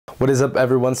What is up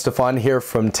everyone, Stefan here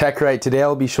from TechRight. Today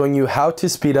I'll be showing you how to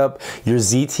speed up your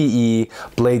ZTE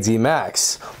Blade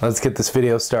Zmax. Let's get this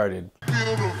video started.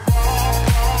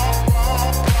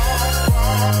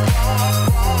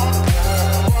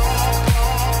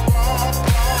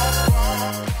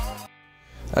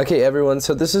 Okay everyone,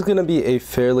 so this is going to be a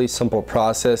fairly simple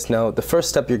process. Now the first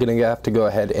step you're going to have to go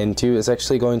ahead and do is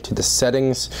actually going to the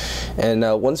settings, and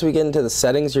once we get into the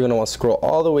settings you're going to want to scroll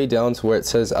all the way down to where it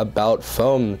says about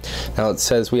phone. Now it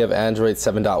says we have Android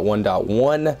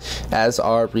 7.1.1 as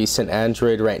our recent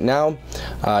Android right now.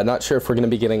 Not sure if we're going to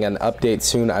be getting an update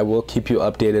soon. I will keep you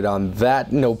updated on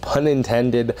that, no pun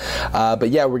intended. But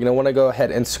yeah, we're going to want to go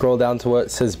ahead and scroll down to what it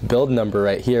says build number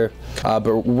right here,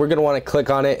 but we're going to want to click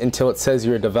on it until it says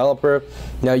you're a developer.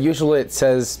 Now usually it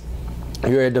says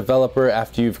you're a developer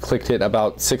after you've clicked it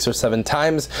about 6 or 7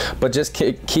 times, but just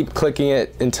keep clicking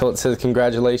it until it says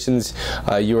congratulations,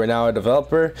 you are now a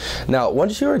developer. Now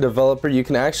once you're a developer you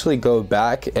can actually go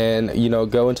back and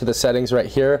go into the settings right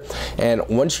here, and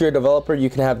once you're a developer you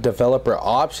can have developer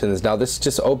options. Now this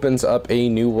just opens up a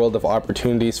new world of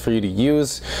opportunities for you to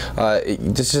use.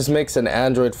 This just makes an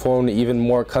Android phone even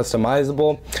more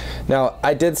customizable. Now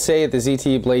I did say the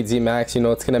ZTE Blade Zmax,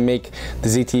 it's going to make the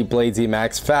ZTE Blade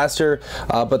Zmax faster.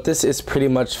 But this is pretty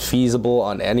much feasible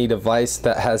on any device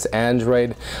that has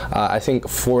Android. I think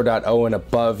 4.0 and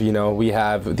above, we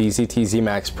have the ZTE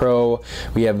Zmax Pro,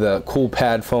 we have the Cool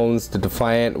Pad phones, the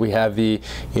Defiant, we have the,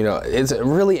 it's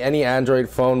really any Android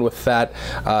phone with that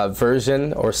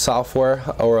version or software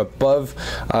or above,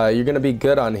 you're going to be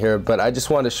good on here. But I just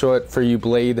want to show it for you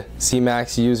Blade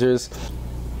Zmax users.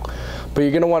 But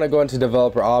you're going to want to go into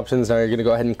developer options. Now you're going to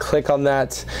go ahead and click on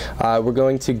that. We're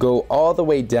going to go all the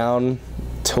way down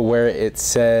to where it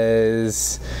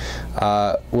says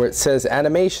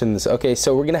animations. Okay,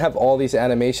 so we're going to have all these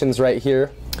animations right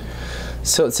here.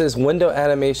 So it says window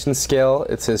animation scale,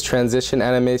 it says transition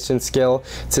animation scale,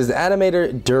 it says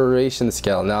animator duration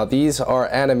scale. Now these are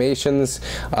animations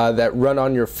that run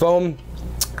on your phone.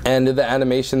 And the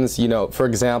animations, for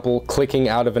example, clicking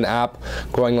out of an app,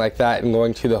 going like that and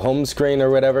going to the home screen or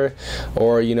whatever,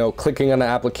 or clicking on an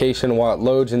application while it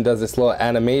loads and does this little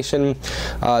animation.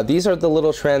 These are the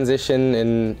little transition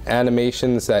and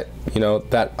animations that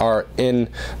that are in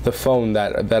the phone,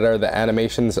 that are the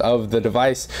animations of the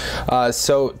device.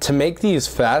 So to make these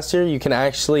faster, you can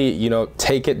actually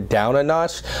take it down a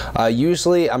notch.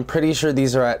 Usually, I'm pretty sure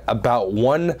these are at about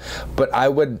 1, but I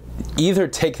would either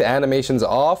take the animations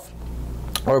off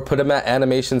or put them at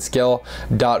animation scale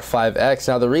 0.5x.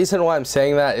 Now the reason why I'm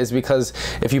saying that is because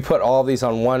if you put all of these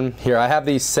on 1, here I have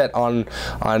these set on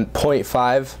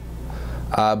 0.5,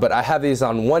 but I have these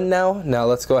on 1 now. Now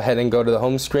let's go ahead and go to the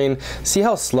home screen. See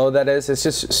how slow that is? It's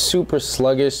just super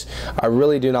sluggish. I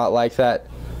really do not like that.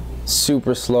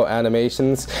 Super slow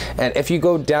animations. And if you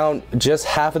go down just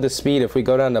half of the speed, if we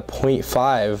go down to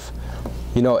 0.5,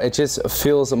 it just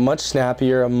feels much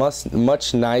snappier,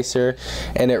 much nicer,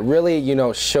 and it really,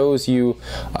 shows you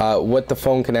what the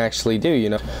phone can actually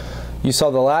do, You saw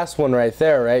the last one right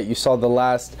there, right? You saw the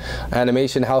last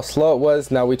animation, how slow it was.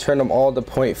 Now we turn them all to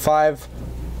 0.5.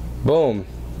 Boom.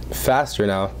 Faster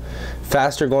now.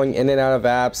 Faster going in and out of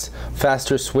apps,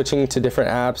 faster switching to different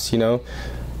apps,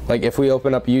 Like if we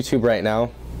open up YouTube right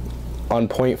now on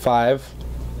 0.5,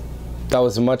 that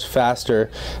was much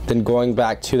faster than going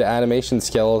back to the animation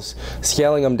scales,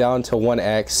 scaling them down to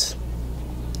 1x.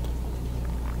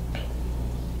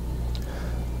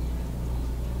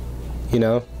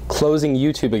 Closing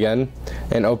YouTube again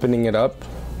and opening it up.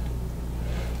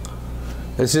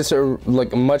 It's just a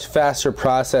much faster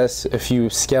process if you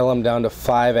scale them down to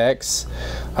 5x.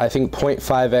 I think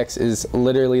 0.5x is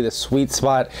literally the sweet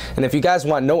spot. And if you guys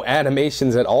want no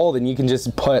animations at all, then you can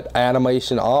just put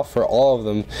animation off for all of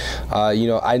them.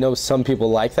 I know some people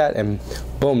like that, and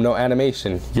boom, no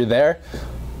animation. You're there,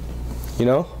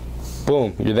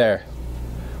 boom, you're there.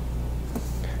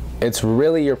 It's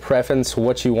really your preference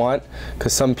what you want,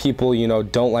 because some people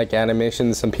don't like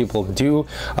animations, some people do,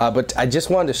 but I just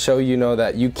wanted to show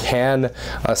that you can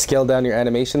scale down your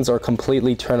animations or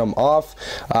completely turn them off.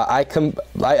 I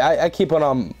keep it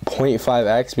on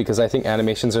 0.5x because I think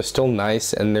animations are still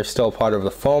nice and they're still part of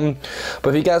the phone. But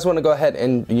if you guys want to go ahead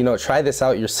and try this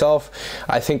out yourself,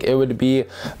 I think it would be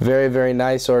very, very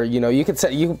nice. Or you could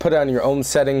put it on your own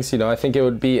settings. I think it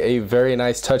would be a very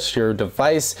nice touch to your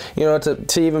device,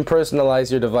 to even personalize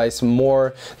your device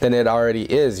more than it already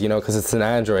is, because it's an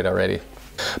Android already.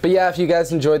 But yeah, if you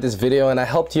guys enjoyed this video and I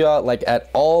helped you out like at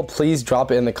all, please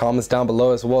drop it in the comments down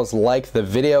below, as well as like the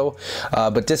video,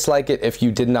 but dislike it if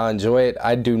you did not enjoy it.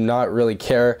 I do not really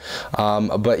care.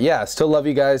 But yeah, still love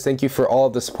you guys. Thank you for all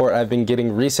of the support I've been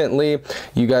getting recently.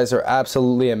 You guys are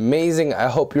absolutely amazing. I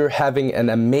hope you're having an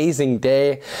amazing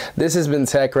day. This has been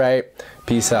TechRight.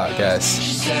 Peace out, guys.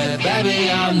 She said, baby,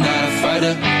 I'm not a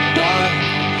fighter, dog.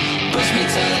 Push me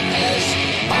to the edge.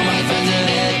 All my friends are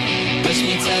there.